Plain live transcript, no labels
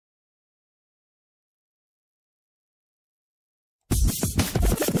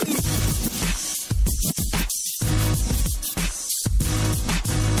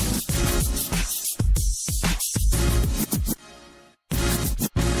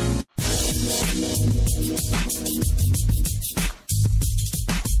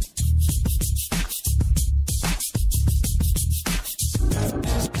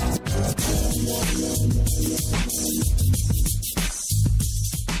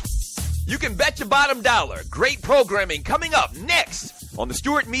You can bet your bottom dollar. Great programming coming up next on the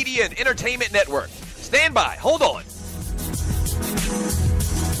Stewart Media and Entertainment Network. Stand by. Hold on.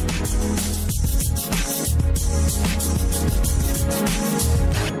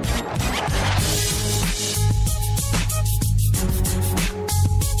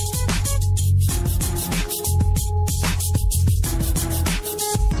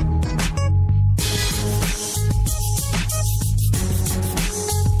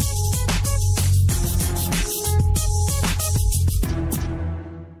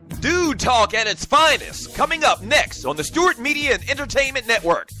 Talk at its finest, coming up next on the Stewart Media and Entertainment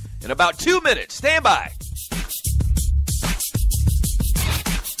Network. In about 2 minutes, stand by.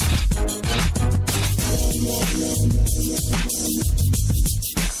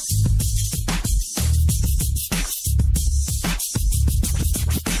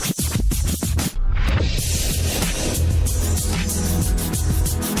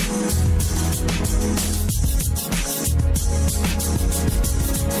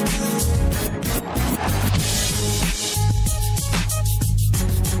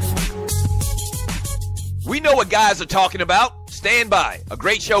 We know what guys are talking about. Stand by. A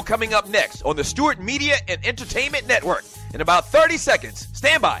great show coming up next on the Stewart Media and Entertainment Network. In about 30 seconds.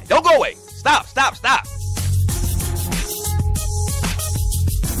 Stand by. Don't go away. Stop, stop, stop.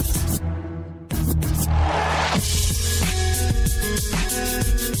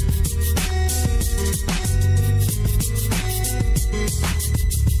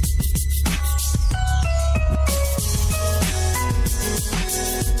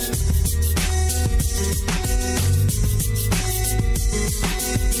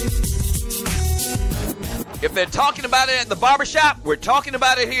 If they're talking about it at the barbershop, we're talking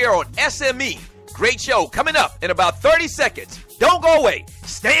about it here on SME. Great show coming up in about 30 seconds. Don't go away.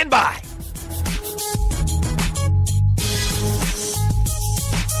 Stand by.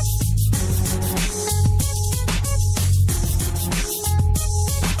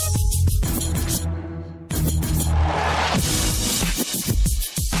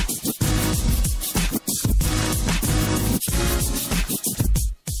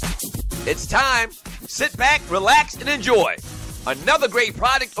 It's time. Sit back, relax, and enjoy. Another great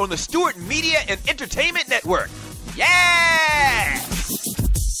product on the Stewart Media and Entertainment Network. Yeah!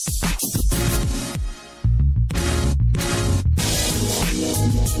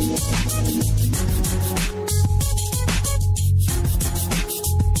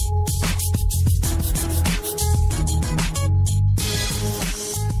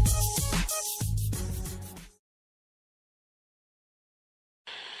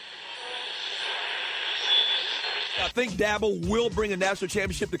 I think Dabo will bring a national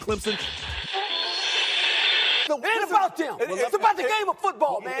championship to Clemson. It ain't about them. It's about the game of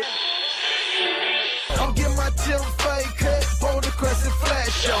football, man. I'm getting my chill fade cut, boulder crescent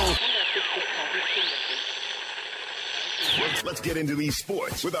flash on. Let's get into these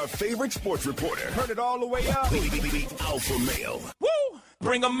sports with our favorite sports reporter. Turn it all the way up. The Alpha Male. Woo!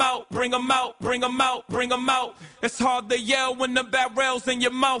 Bring 'em out, bring 'em out, bring 'em out, bring 'em out. It's hard to yell when the barrel's in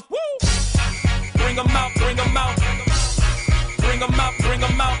your mouth. Woo! Bring 'em out, bring 'em out. Bring 'em out, bring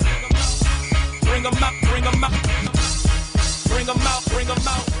 'em out. Bring 'em out, bring 'em out. Bring 'em out, bring 'em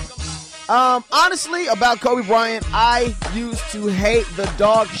out. Honestly, about Kobe Bryant, I used to hate the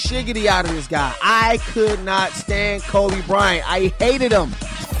dog shiggity out of this guy. I could not stand Kobe Bryant. I hated him.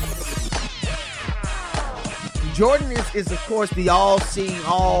 Jordan is of course, the all-seeing,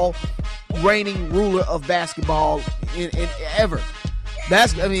 all-reigning ruler of basketball in ever.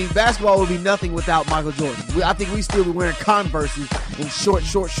 Basketball would be nothing without Michael Jordan. I think we'd still be wearing Converses and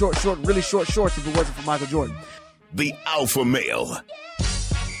really short shorts if it wasn't for Michael Jordan. The Alpha Male.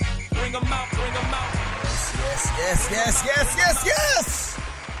 Bring 'em out, bring 'em out. Yes.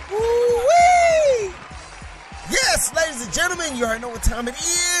 Woo-wee! Yes, ladies and gentlemen, you already know what time it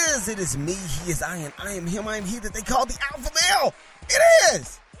is. It is me, he is I, and I am him. I am he that they call the Alpha Male. It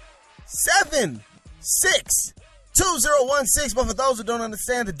is 7-6-2016, but for those who don't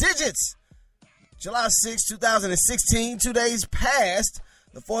understand the digits, July 6, 2016, 2 days past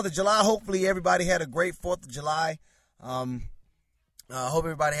the 4th of July. Hopefully everybody had a great 4th of July. Hope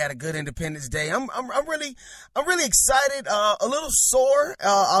everybody had a good Independence Day. I'm really excited. A little sore.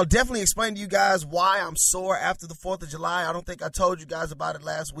 I'll definitely explain to you guys why I'm sore after the 4th of July. I don't think I told you guys about it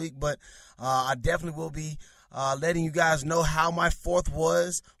last week, but I definitely will be letting you guys know how my 4th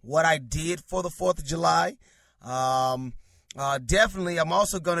was, what I did for the 4th of July. Definitely, I'm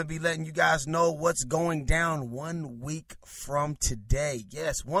also going to be letting you guys know what's going down 1 week from today.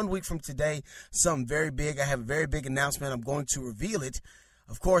 Yes, 1 week from today, something very big. I have a very big announcement. I'm going to reveal it.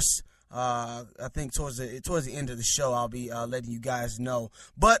 Of course, I think towards the end of the show, I'll be letting you guys know.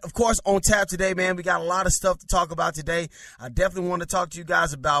 But, of course, on tap today, man, we got a lot of stuff to talk about today. I definitely want to talk to you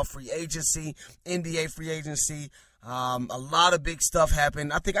guys about free agency, NBA free agency. A lot of big stuff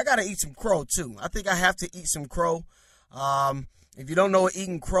happened. I think I got to eat some crow, too. I think I have to eat some crow. If you don't know what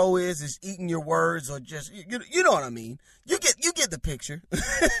eating crow is, it's eating your words or just, you know what I mean. You get the picture.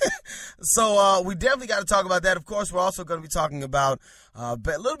 So, we definitely got to talk about that. Of course, we're also going to be talking about, a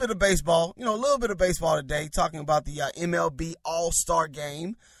little bit of baseball, a little bit of baseball today, talking about the, MLB All-Star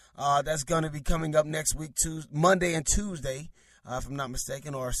Game, that's going to be coming up next week, Monday and Tuesday. If I'm not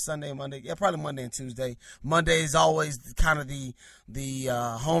mistaken, or Sunday, Monday. Yeah, probably Monday and Tuesday. Monday is always kind of the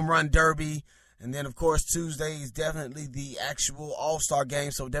home run derby. And then, of course, Tuesday is definitely the actual All-Star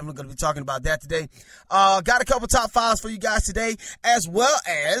Game, so we're definitely going to be talking about that today. Got a couple top fives for you guys today, as well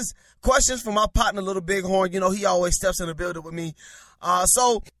as questions from my partner, Little Bighorn. He always steps in the building with me.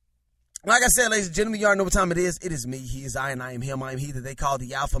 So, like I said, ladies and gentlemen, you already know what time it is. It is me. He is I, and I am him. I am he that they call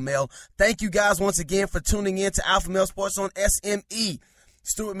the Alpha Male. Thank you guys once again for tuning in to Alpha Male Sports on SME,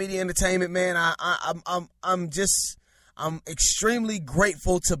 Stewart Media Entertainment. Man, I'm extremely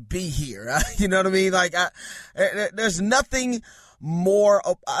grateful to be here. You know what I mean? Like, there's nothing more.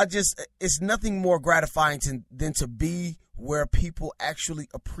 It's nothing more gratifying than to be where people actually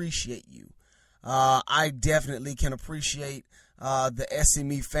appreciate you. I definitely can appreciate the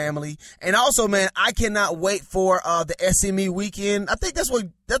SME family, and also, man, I cannot wait for the SME weekend. I think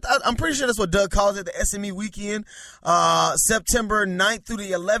I'm pretty sure that's what Doug calls it, the SME weekend, September 9th through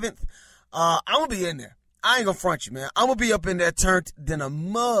the 11th. I'm gonna be in there. I ain't gonna front you, man. I'm gonna be up in that turnt than a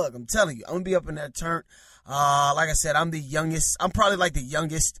mug. I'm telling you, I'm gonna be up in that turnt. Like I said, I'm the youngest. I'm probably like the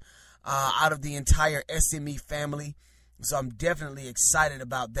youngest out of the entire SME family. So I'm definitely excited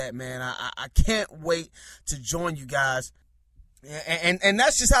about that, man. I can't wait to join you guys. And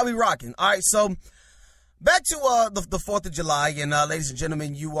that's just how we rocking. All right, so back to the 4th of July, and ladies and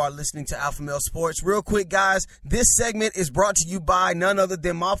gentlemen, you are listening to Alpha Male Sports. Real quick, guys, this segment is brought to you by none other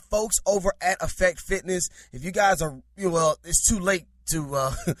than my folks over at Effect Fitness. If you guys are, it's too late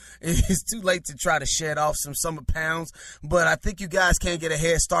to try to shed off some summer pounds, but I think you guys can get a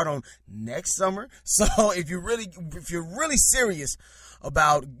head start on next summer. So if you're really serious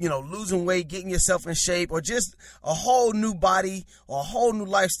about, losing weight, getting yourself in shape, or just a whole new body or a whole new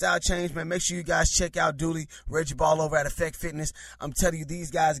lifestyle change, man, make sure you guys check out Dooley, Reggie Ball over at Effect Fitness. I'm telling you,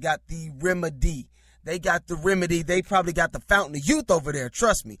 these guys got the remedy. They got the remedy. They probably got the fountain of youth over there.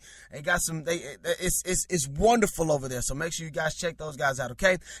 Trust me. They got it's wonderful over there. So make sure you guys check those guys out,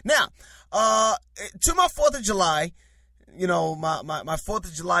 okay? Now, to my 4th of July, my 4th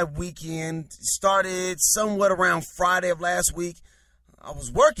of July weekend started somewhat around Friday of last week. I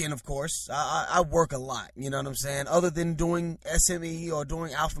was working, of course. I work a lot, you know what I'm saying? Other than doing SME or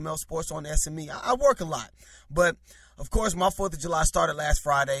doing Alpha Male Sports on SME, I work a lot. But, of course, my 4th of July started last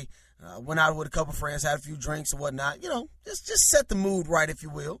Friday. Went out with a couple friends, had a few drinks and whatnot. Just set the mood right, if you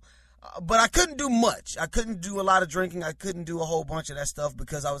will. But I couldn't do much. I couldn't do a lot of drinking. I couldn't do a whole bunch of that stuff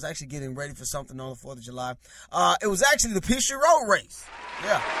because I was actually getting ready for something on the 4th of July. It was actually the Peachtree Road Race.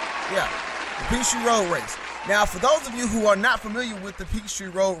 Yeah. The Peachtree Road Race. Now, for those of you who are not familiar with the Peachtree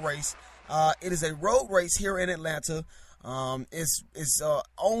Road Race, it is a road race here in Atlanta. It's a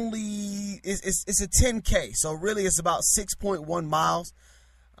 10K, so really it's about 6.1 miles.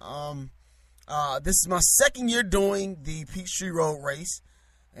 This is my second year doing the Peachtree Road Race,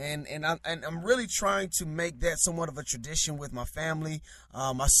 and I'm really trying to make that somewhat of a tradition with my family.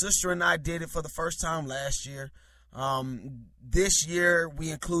 My sister and I did it for the first time last year. This year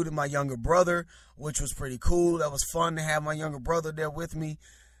we included my younger brother, which was pretty cool. That was fun to have my younger brother there with me.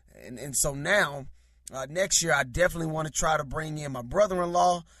 And so now, next year I definitely want to try to bring in my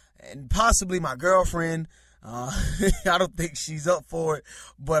brother-in-law and possibly my girlfriend. I don't think she's up for it,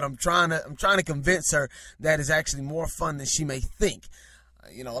 but I'm trying to convince her that it's actually more fun than she may think.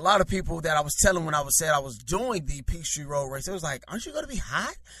 A lot of people that I was telling when I was doing the Peachtree Road Race, it was like, aren't you going to be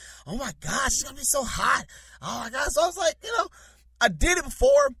hot? Oh my gosh, it's going to be so hot. Oh my gosh. So I was like, I did it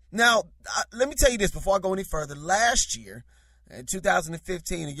before. Now, let me tell you this before I go any further. Last year, in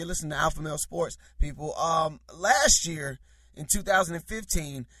 2015, and you're listening to Alpha Male Sports, people, last year in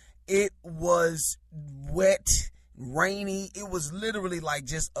 2015, it was wet, rainy. It was literally like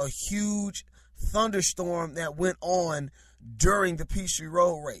just a huge thunderstorm that went on during the Peachtree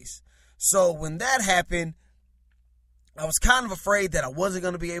Road Race. So when that happened, I was kind of afraid that I wasn't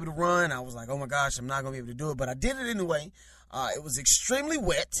going to be able to run. I was like, oh my gosh, I'm not going to be able to do it. But I did it anyway. It was extremely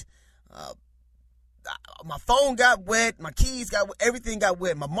wet. My phone got wet, my keys got wet, everything got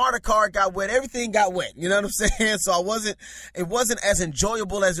wet, my MARTA card got wet, everything got wet. You know what I'm saying? So it wasn't as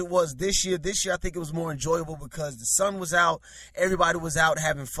enjoyable as it was this year. This year I think it was more enjoyable because the sun was out, everybody was out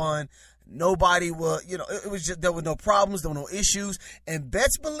having fun. Nobody was, it was just, there were no problems, there were no issues. And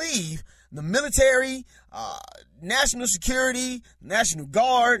best believe the military, national security, National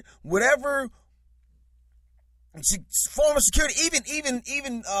Guard, whatever form of security,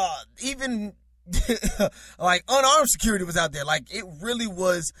 even like unarmed security was out there. Like, it really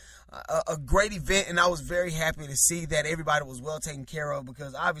was a great event, and I was very happy to see that everybody was well taken care of,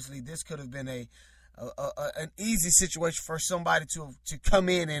 because obviously this could have been an easy situation for somebody to come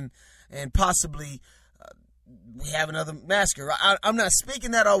in and possibly we have another massacre. I'm not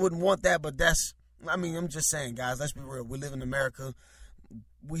speaking that I wouldn't want that, but I'm just saying, guys, let's be real. We live in America.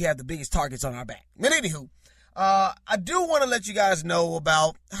 We have the biggest targets on our back. But anywho, I do want to let you guys know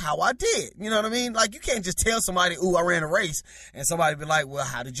about how I did. You know what I mean? Like, you can't just tell somebody, ooh, I ran a race, and somebody be like, well,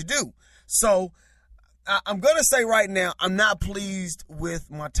 how did you do? So I'm going to say right now, I'm not pleased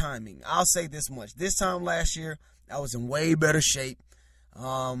with my timing. I'll say this much. This time last year, I was in way better shape.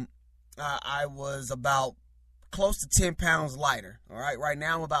 I was about close to 10 pounds lighter. All right. Right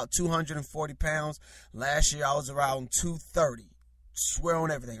now, I'm about 240 pounds. Last year, I was around 230. Swear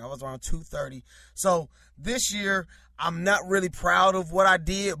on everything, I was around 230. So this year, I'm not really proud of what I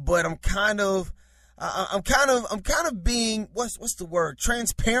did, but I'm kind of being, what's the word?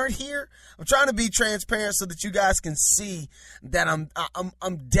 Transparent here. I'm trying to be transparent so that you guys can see that I'm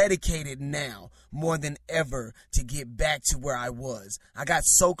dedicated now more than ever to get back to where I was. I got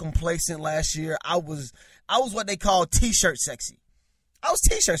so complacent last year. I was what they call t-shirt sexy. I was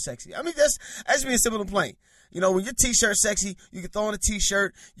t-shirt sexy. I mean, that's being simple and plain. When you're t-shirt sexy, you can throw on a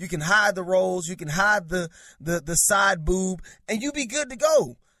t-shirt, you can hide the rolls, you can hide the side boob, and you be good to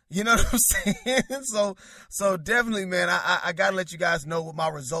go. You know what I'm saying? So definitely, man, I got to let you guys know what my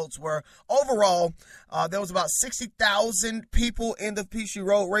results were. Overall, there was about 60,000 people in the Peachtree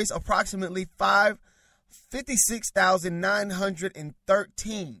Road Race, approximately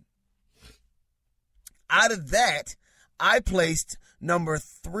 56,913. Out of that, I placed number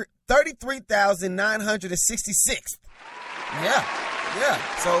 33,966. Yeah.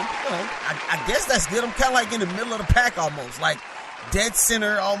 So, I guess that's good. I'm kind of like in the middle of the pack almost, like dead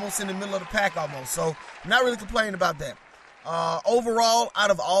center, almost in the middle of the pack almost. So, not really complaining about that. Overall,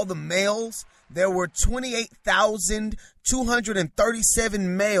 out of all the males, there were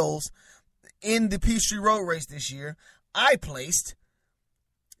 28,237 males in the Peachtree Road Race this year. I placed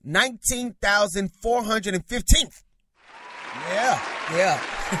 19,415th. Yeah. Yeah.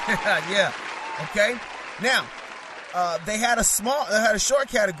 Okay. Now, they had a short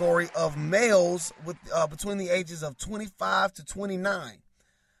category of males with between the ages of 25 to 29.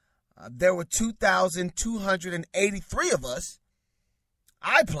 There were 2,283 of us.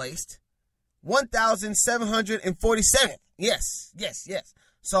 I placed 1,747. Yes.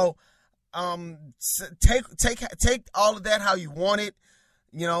 So, take all of that how you want it.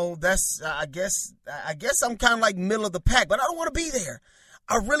 That's, I guess I'm kind of like middle of the pack, but I don't want to be there.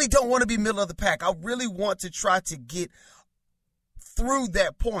 I really don't want to be middle of the pack. I really want to try to get through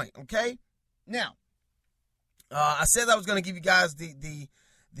that point. Okay. Now, I said I was going to give you guys the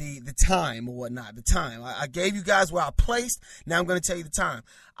time or whatnot. The time I gave you guys where I placed. Now I'm going to tell you the time.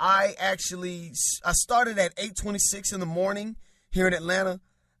 I started at 8:26 in the morning here in Atlanta.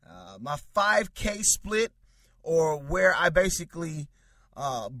 My 5K split, or where I basically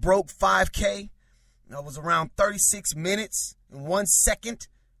broke 5K. Was around 36 minutes and 1 second.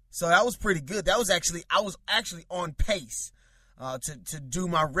 So that was pretty good. I was actually on pace to do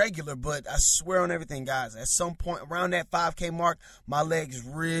my regular, but I swear on everything, guys, at some point around that 5K mark, my legs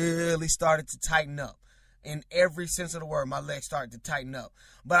really started to tighten up. In every sense of the word, my legs started to tighten up.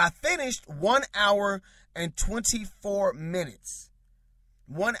 But I finished 1 hour and 24 minutes.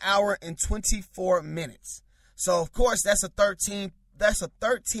 1 hour and 24 minutes. So of course that's a 13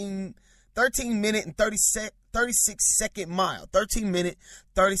 minute and 36 second mile. 13 minute,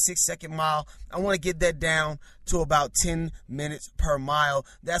 36 second mile. I want to get that down to about 10 minutes per mile.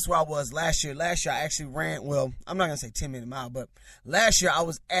 That's where I was last year. Last year I actually ran, well, I'm not going to say 10-minute mile, but last year I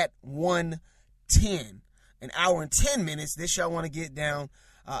was at 110. An hour and 10 minutes. This year I want to get down.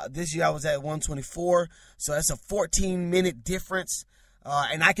 This year I was at 124. So that's a 14-minute difference.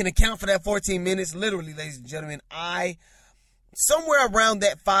 And I can account for that 14 minutes. Literally, ladies and gentlemen, somewhere around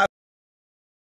that 5